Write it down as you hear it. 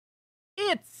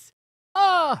It's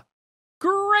a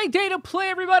great day to play,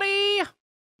 everybody.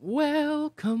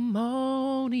 Welcome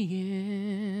on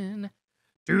in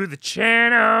to the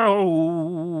channel.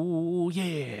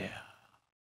 Yeah.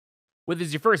 Whether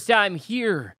it's your first time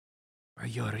here or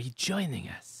you're rejoining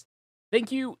us,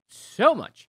 thank you so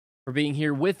much for being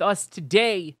here with us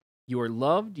today. You are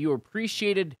loved, you are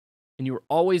appreciated, and you are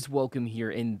always welcome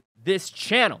here in this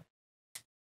channel.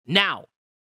 Now,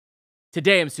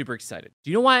 today I'm super excited.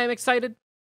 Do you know why I'm excited?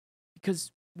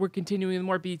 Because we're continuing with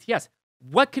more BTS.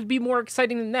 What could be more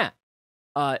exciting than that?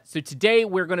 So today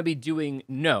we're going to be doing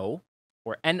No,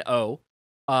 or N-O,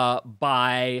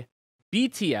 by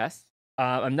BTS.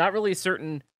 I'm not really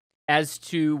certain as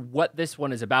to what this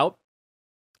one is about,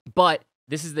 but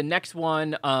this is the next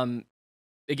one.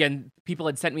 Again, people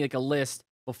had sent me like a list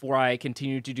before I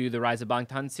continued to do the Rise of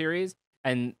Bangtan series,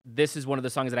 and this is one of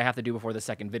the songs that I have to do before the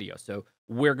second video. So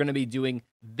we're going to be doing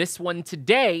this one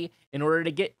today in order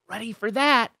to get ready for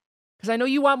that, because I know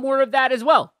you want more of that as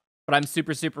well. But I'm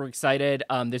super, super excited.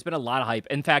 There's been a lot of hype.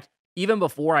 In fact, even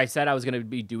before I said I was going to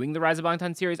be doing the Rise of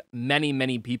Bangtan series, many,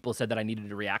 many people said that I needed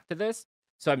to react to this.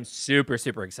 So I'm super,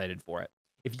 super excited for it.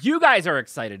 If you guys are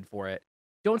excited for it,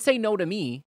 don't say no to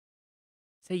me.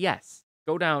 Say yes.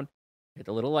 Go down, hit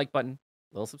the little like button,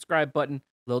 little subscribe button,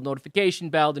 little notification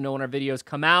bell to know when our videos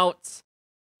come out.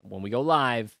 When we go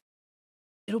live,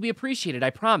 it'll be appreciated.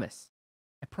 I promise.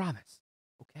 I promise.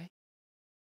 Okay?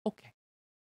 Okay.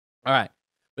 All right.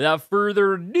 Without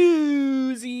further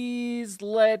newsies,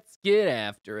 let's get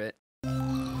after it.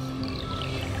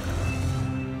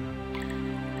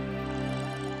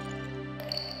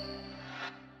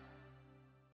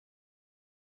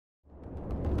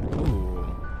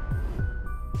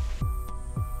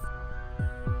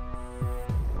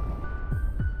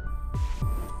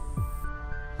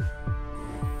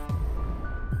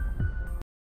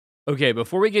 Okay,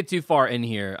 before we get too far in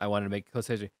here, I wanted to make a close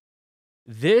history.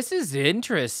 This is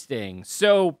interesting.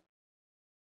 So,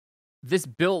 this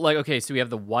built like, okay, so we have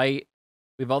the white,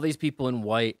 we have all these people in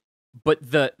white, but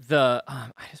I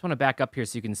just want to back up here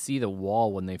so you can see the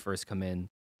wall when they first come in.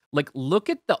 Like, look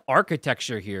at the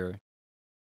architecture here.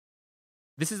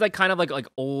 This is like kind of like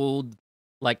old,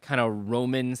 like kind of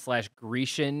Roman /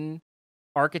 Grecian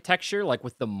architecture, like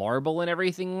with the marble and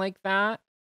everything like that.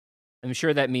 I'm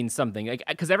sure that means something, like,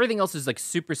 because everything else is like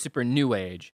super, super new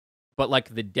age, but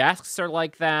like the desks are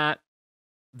like that,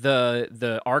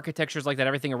 the architecture is like that,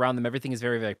 everything around them, everything is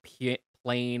very, very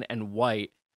plain and white.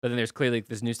 But then there's clearly like,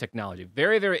 this new technology.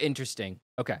 Very, very interesting.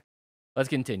 Okay, let's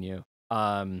continue.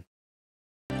 We'll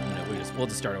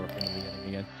just start over from the beginning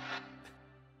again,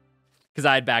 because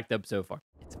I had backed up so far.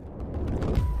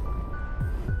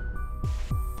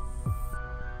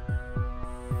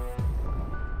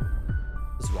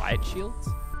 Riot shields?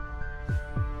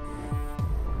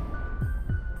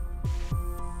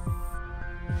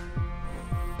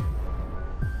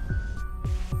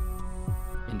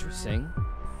 Interesting.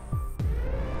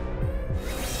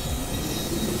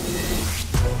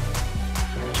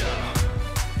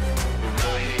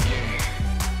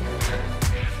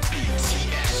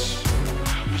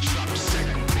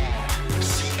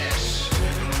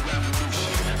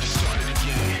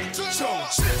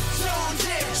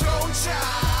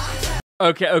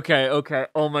 Okay.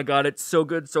 Oh my god, it's so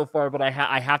good so far, but I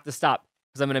have to stop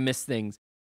because I'm gonna miss things.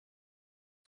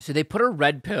 So they put a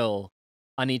red pill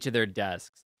on each of their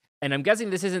desks, and I'm guessing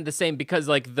this isn't the same because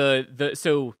like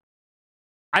so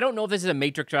I don't know if this is a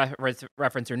Matrix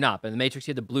reference or not. But in the Matrix,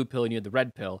 you had the blue pill and you had the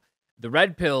red pill. The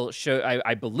red pill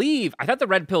I thought the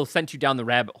red pill sent you down the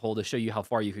rabbit hole to show you how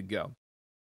far you could go.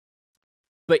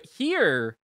 But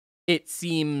here, it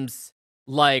seems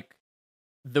like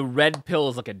the red pill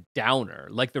is like a downer.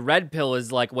 Like the red pill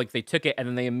is like they took it and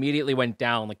then they immediately went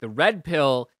down. Like the red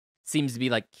pill seems to be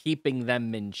like keeping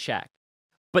them in check.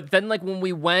 But then like when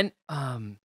we went, I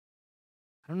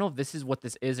don't know if this is what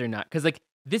this is or not. Cause like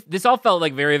this all felt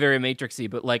like very, very Matrixy,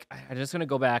 but like I'm just gonna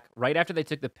go back right after they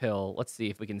took the pill. Let's see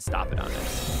if we can stop it on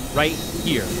this. Right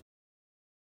here.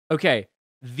 Okay.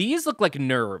 These look like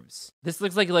nerves. This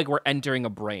looks like we're entering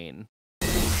a brain.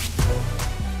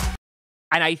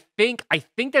 And I think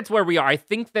that's where we are. I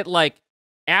think that like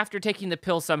after taking the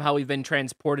pill, somehow we've been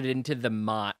transported into their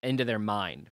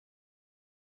mind,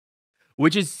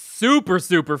 which is super,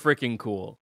 super freaking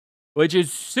cool. Which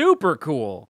is super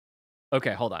cool.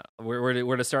 Okay, hold on.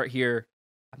 We're to start here.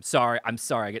 I'm sorry.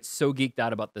 I get so geeked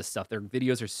out about this stuff. Their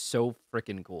videos are so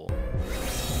freaking cool.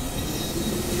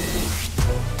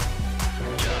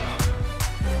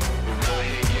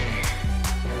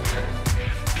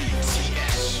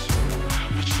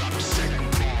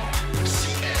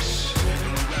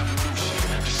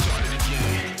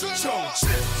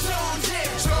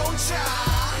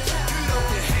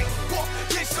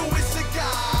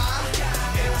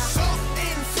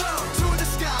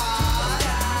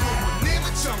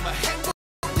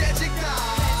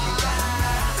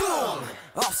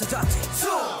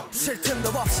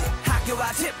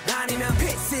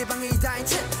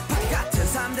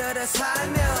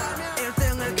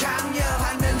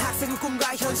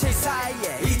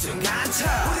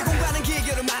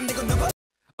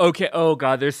 Okay, oh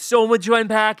god, there's so much to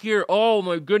unpack here. Oh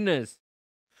my goodness.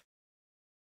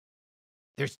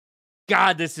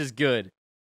 God, this is good.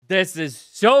 This is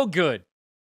so good.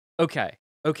 Okay.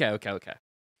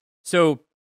 So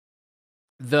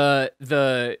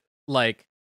the like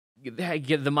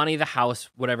get the money, the house,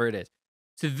 whatever it is.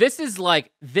 So this is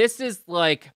like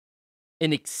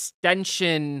an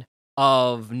extension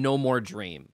of No More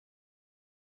Dream.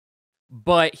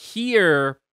 But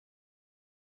here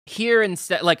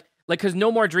instead, like, because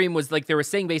No More Dream was like, they were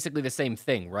saying basically the same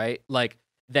thing, right? Like,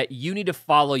 that you need to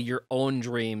follow your own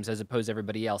dreams as opposed to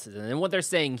everybody else's. And then what they're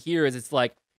saying here is it's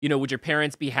like, you know, would your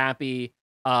parents be happy,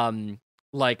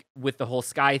 like, with the whole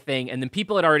Sky thing? And then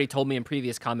people had already told me in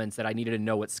previous comments that I needed to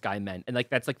know what Sky meant. And, like,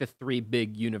 that's, like, the 3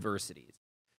 big universities.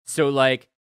 So, like,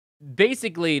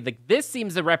 basically, like, this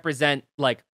seems to represent,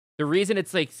 like, the reason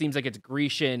it's, like, seems like it's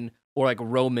Grecian or, like,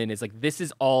 Roman is, like, this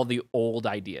is all the old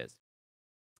ideas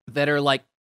that are, like,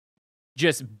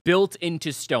 just built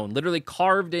into stone, literally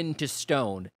carved into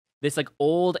stone. This, like,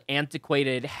 old,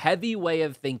 antiquated, heavy way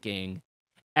of thinking.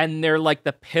 And they're, like,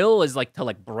 the pill is, like, to,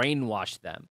 like, brainwash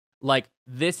them. Like,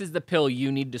 this is the pill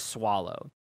you need to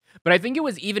swallow. But I think it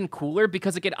was even cooler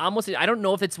because, like, it almost, I don't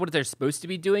know if it's what they're supposed to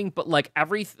be doing, but, like,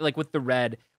 like, with the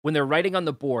red, when they're writing on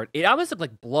the board, it almost looked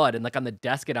like blood. And, like, on the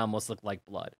desk, it almost looked like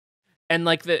blood. And,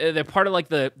 like, the part of, like,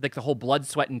 the whole blood,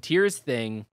 sweat, and tears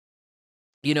thing,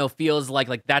 you know, feels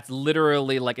like that's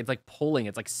literally, like, it's, like, pulling,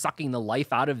 it's, like, sucking the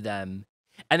life out of them.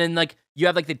 And then, like, you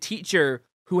have, like, the teacher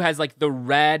who has, like, the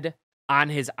red on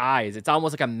his eyes. It's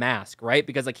almost like a mask, right?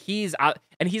 Because, like, he's out,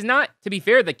 and he's not, to be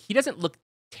fair, like, he doesn't look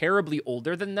terribly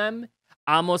older than them.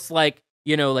 Almost like,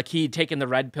 you know, like, he'd taken the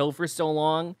red pill for so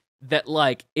long that,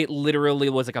 like, it literally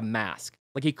was like a mask.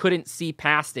 Like, he couldn't see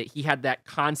past it. He had that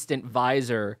constant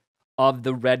visor of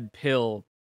the red pill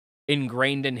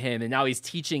ingrained in him, and now he's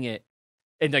teaching it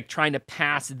and, like, trying to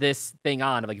pass this thing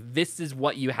on. Like, this is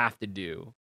what you have to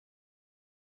do.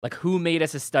 Like, who made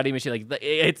us a study machine? Like,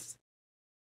 it's,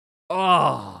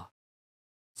 oh,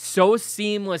 so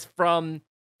seamless from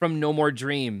No More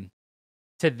Dream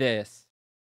to this.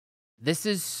 This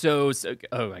is so good.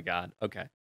 Oh my god. Okay.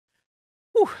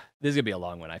 Whew. This is gonna be a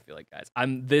long one, I feel like, guys.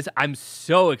 I'm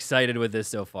so excited with this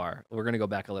so far. We're gonna go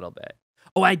back a little bit.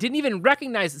 Oh, I didn't even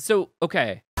recognize it. So,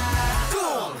 okay.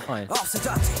 Fine.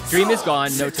 Dream is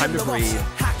gone. No time to breathe.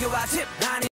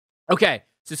 Okay.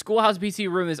 So Schoolhouse PC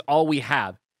Room is all we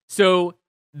have. So,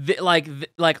 like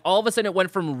all of a sudden it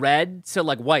went from red to,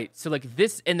 like, white. So, like,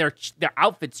 this, and their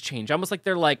outfits change. Almost like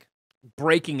they're, like,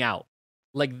 breaking out.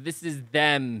 Like, this is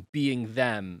them being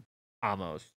them,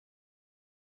 almost.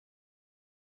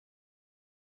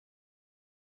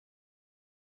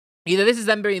 Either this is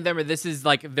them being them, or this is,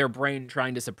 like, their brain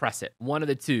trying to suppress it. One of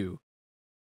the two.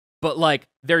 But, like,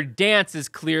 their dance is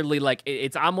clearly, like,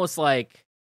 it's almost like,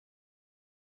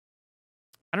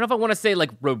 I don't know if I want to say,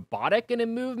 like, robotic in a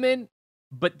movement,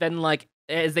 but then, like,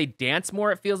 as they dance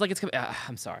more, it feels like it's coming.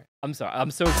 I'm sorry. I'm so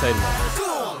excited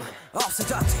about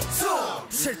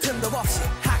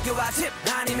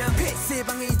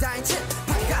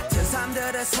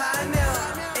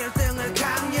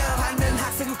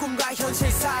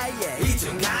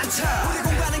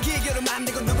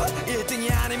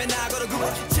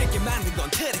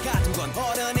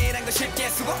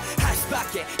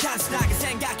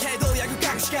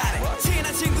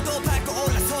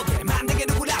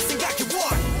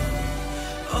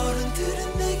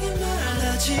어른들은 내게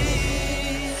말하지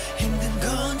힘든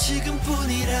건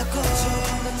지금뿐이라고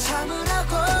조금만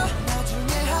참으라고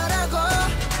나중에 하라고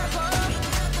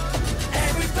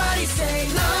Everybody say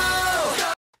no.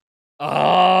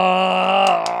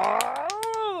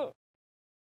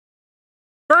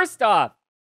 First off,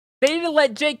 they need to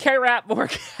let JK rap more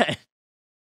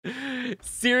again.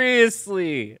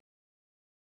 Seriously.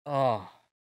 Oh.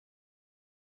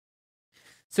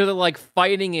 So they're, like,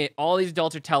 fighting it. All these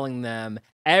adults are telling them.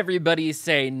 Everybody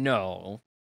say no.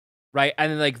 Right?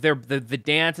 And then, like, the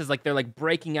dance is, like, they're, like,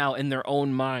 breaking out in their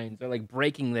own minds. They're, like,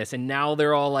 breaking this. And now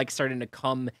they're all, like, starting to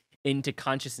come into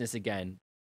consciousness again.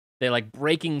 They're, like,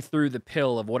 breaking through the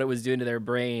pill of what it was doing to their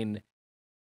brain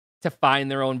to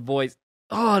find their own voice.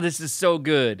 Oh, this is so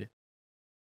good.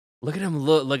 Look at him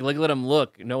look. Look at him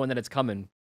look, knowing that it's coming.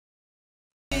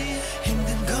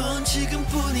 힘든 건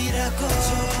지금뿐이라고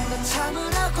조금만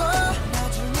참으라고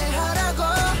나중에 하라고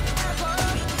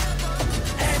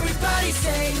Everybody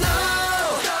say no.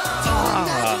 더는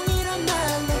나중이란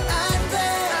말로 안 돼.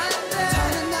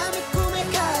 더는 남의 꿈에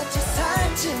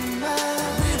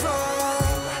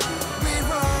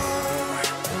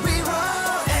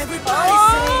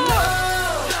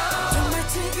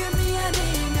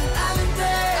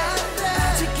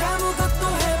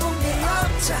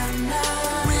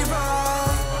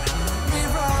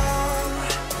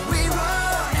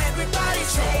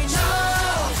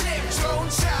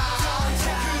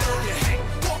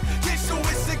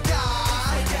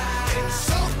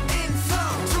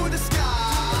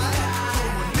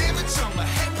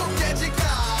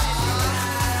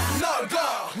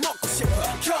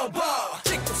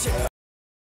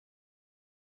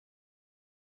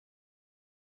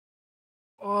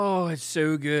it's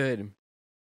so good.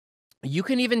 You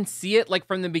can even see it like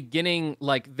from the beginning,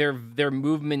 like their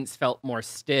movements felt more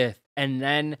stiff, and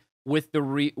then with the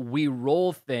we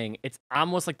roll thing, it's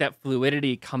almost like that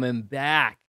fluidity coming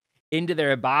back into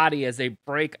their body as they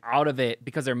break out of it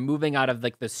because they're moving out of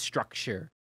like the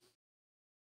structure.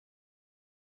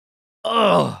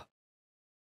 Oh,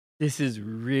 this is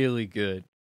really good.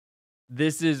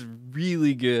 This is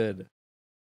really good.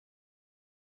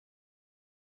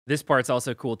 This part's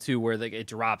also cool too, where like it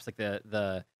drops, like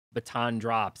the baton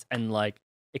drops, and like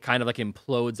it kind of like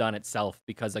implodes on itself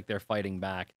because like they're fighting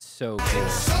back. It's so cool.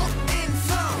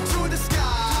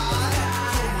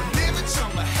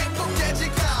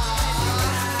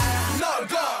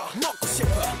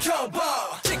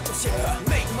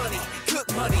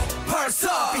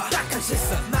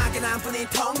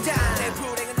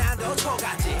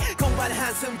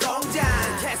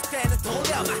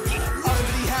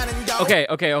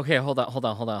 Okay. Hold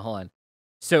on.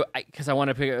 So, because I want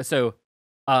to pick. So,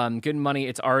 Good Money.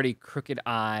 It's already Crooked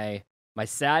Eye. My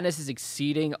sadness is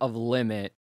exceeding of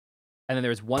limit. And then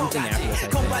there's one thing after this, I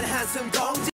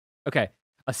think. Okay,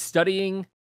 a studying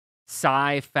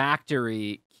Psy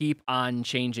Factory. Keep on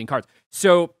changing cards.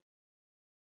 So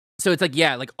it's like,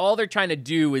 yeah, like all they're trying to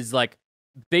do is like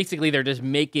basically they're just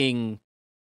making.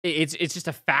 It's just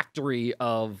a factory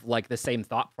of like the same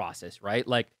thought process, right?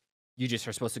 Like. You just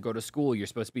are supposed to go to school. You're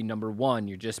supposed to be #1.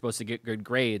 You're just supposed to get good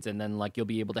grades. And then, like, you'll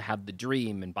be able to have the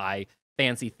dream and buy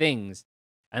fancy things.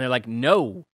 And they're like,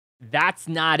 no, that's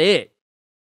not it.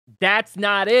 That's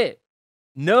not it.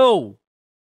 No.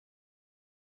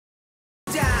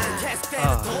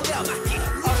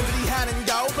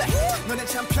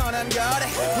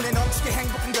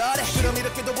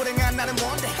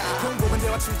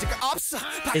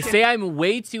 They say I'm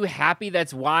way too happy.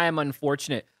 That's why I'm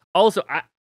unfortunate. Also,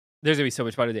 there's gonna be so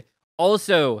much fun today.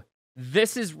 Also,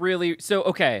 this is really so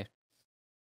okay.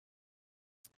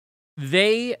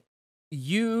 They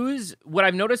use what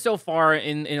I've noticed so far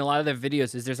in a lot of their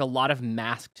videos is there's a lot of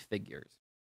masked figures.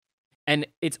 And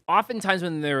it's oftentimes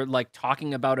when they're like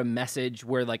talking about a message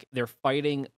where like they're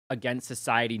fighting against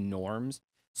society norms.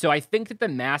 So I think that the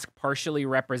mask partially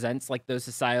represents like those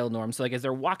societal norms. So like as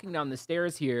they're walking down the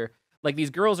stairs here, like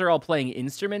these girls are all playing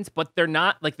instruments, but they're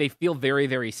not like they feel very,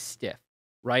 very stiff.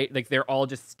 Right? Like they're all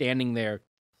just standing there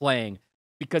playing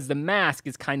because the mask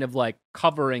is kind of like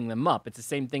covering them up. It's the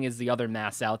same thing as the other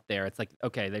masks out there. It's like,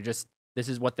 okay, this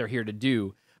is what they're here to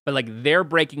do. But like they're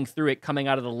breaking through it, coming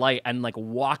out of the light and like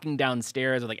walking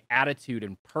downstairs with like attitude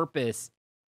and purpose.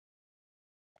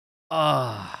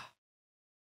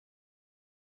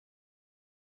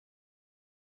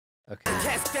 Okay.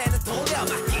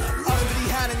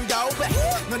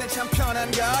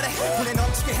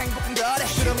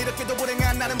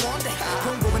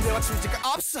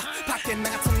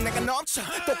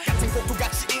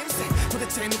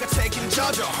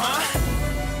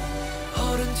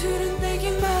 어른들은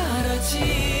내게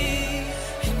말하지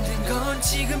힘든 건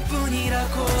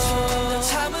지금뿐이라고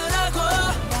참으라고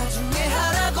나중에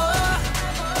하라고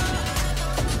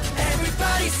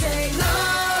Everybody say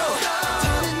no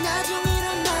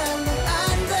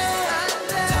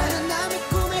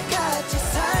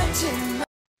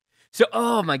So,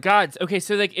 oh my God. Okay,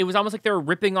 so like it was almost like they were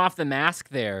ripping off the mask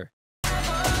there.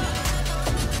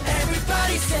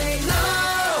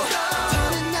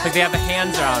 Like they have the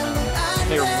hands on them.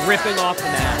 They're ripping off the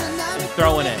mask and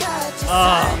throwing it.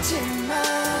 Oh.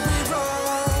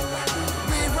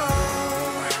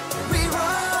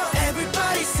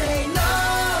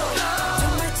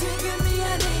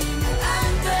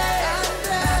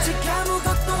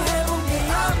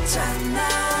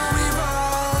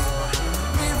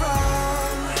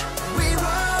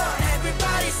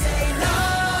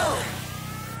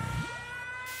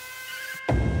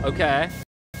 Okay.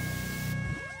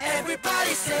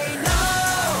 Everybody say no.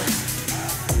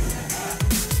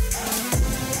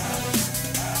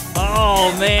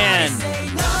 Oh man.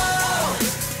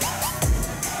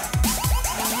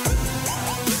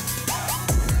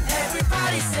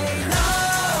 Everybody say no.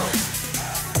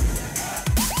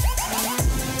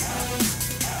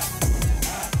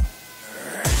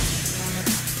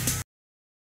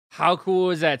 How cool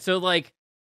is that? So like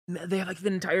they have like the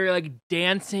entire like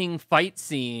dancing fight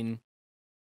scene,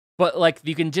 but like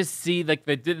you can just see like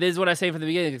this is what I say from the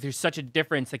beginning. Like, there's such a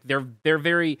difference. Like they're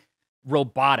very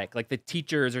robotic. Like the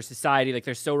teachers or society, like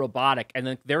they're so robotic, and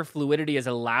like their fluidity is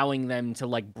allowing them to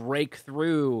like break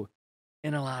through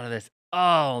in a lot of this.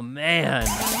 Oh man.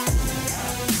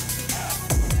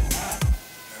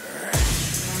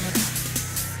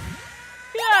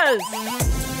 Yes.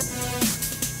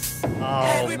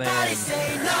 Oh Everybody man.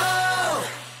 say no.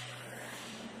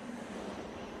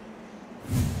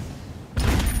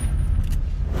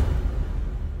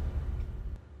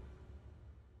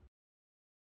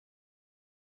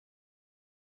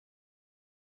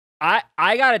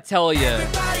 I gotta tell you.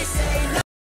 Everybody say no.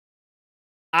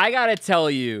 I gotta tell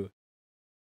you.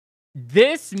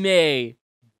 This may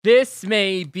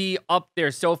be up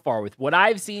there so far. With what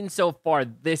I've seen so far,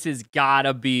 this has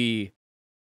gotta be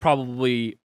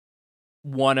probably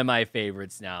one of my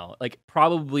favorites now. Like,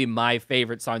 probably my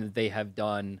favorite song that they have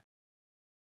done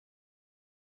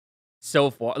so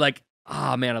far. Like,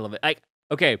 oh man, I love it. Like,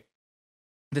 okay,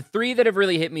 the three that have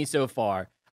really hit me so far.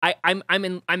 I'm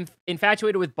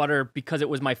infatuated with Butter because it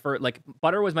was my first. Like,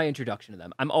 Butter was my introduction to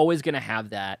them. I'm always gonna have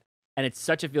that, and it's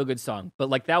such a feel good song. But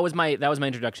like, that was my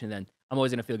introduction. Then I'm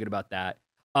always gonna feel good about that.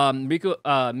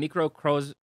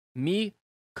 Mikrokosmos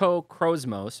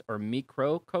or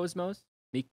Mikrokosmos.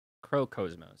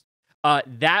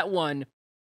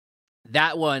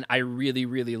 That one I really,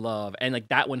 really love. And like,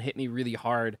 that one hit me really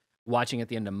hard watching at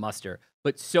the end of Muster.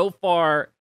 But so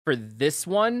far for this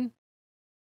one,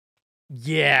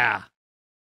 yeah,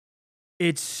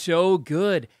 it's so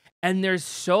good. And there's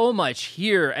so much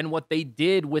here, and what they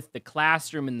did with the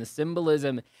classroom and the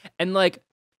symbolism. And like,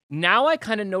 now I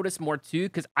kind of notice more too,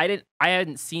 because I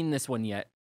hadn't seen this one yet.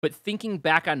 But thinking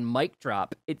back on Mic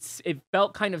Drop, it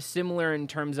felt kind of similar in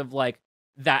terms of like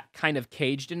that kind of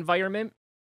caged environment.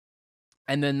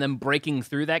 And then them breaking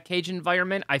through that caged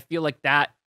environment. I feel like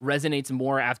that resonates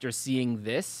more after seeing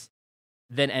this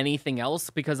than anything else,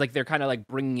 because like they're kind of like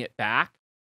bringing it back.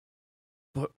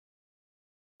 But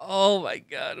oh my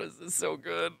God, was this so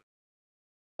good?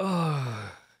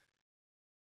 Oh.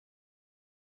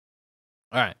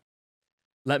 All right.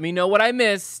 Let me know what I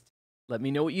missed. Let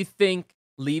me know what you think.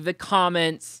 Leave the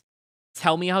comments.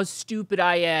 Tell me how stupid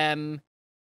I am,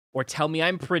 or tell me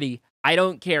I'm pretty. I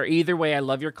don't care. Either way, I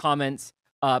love your comments.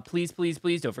 Please, please,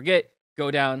 please don't forget,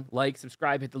 go down, like,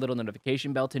 subscribe, hit the little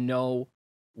notification bell to know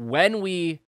when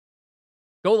we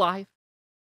go live,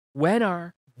 when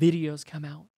our videos come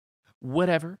out,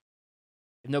 whatever.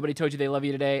 If nobody told you they love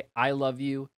you today, I love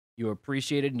you. You're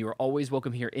appreciated, and you are always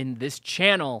welcome here in this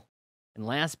channel. And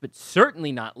last but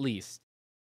certainly not least,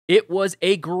 it was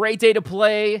a great day to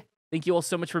play. Thank you all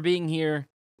so much for being here.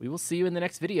 We will see you in the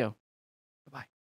next video.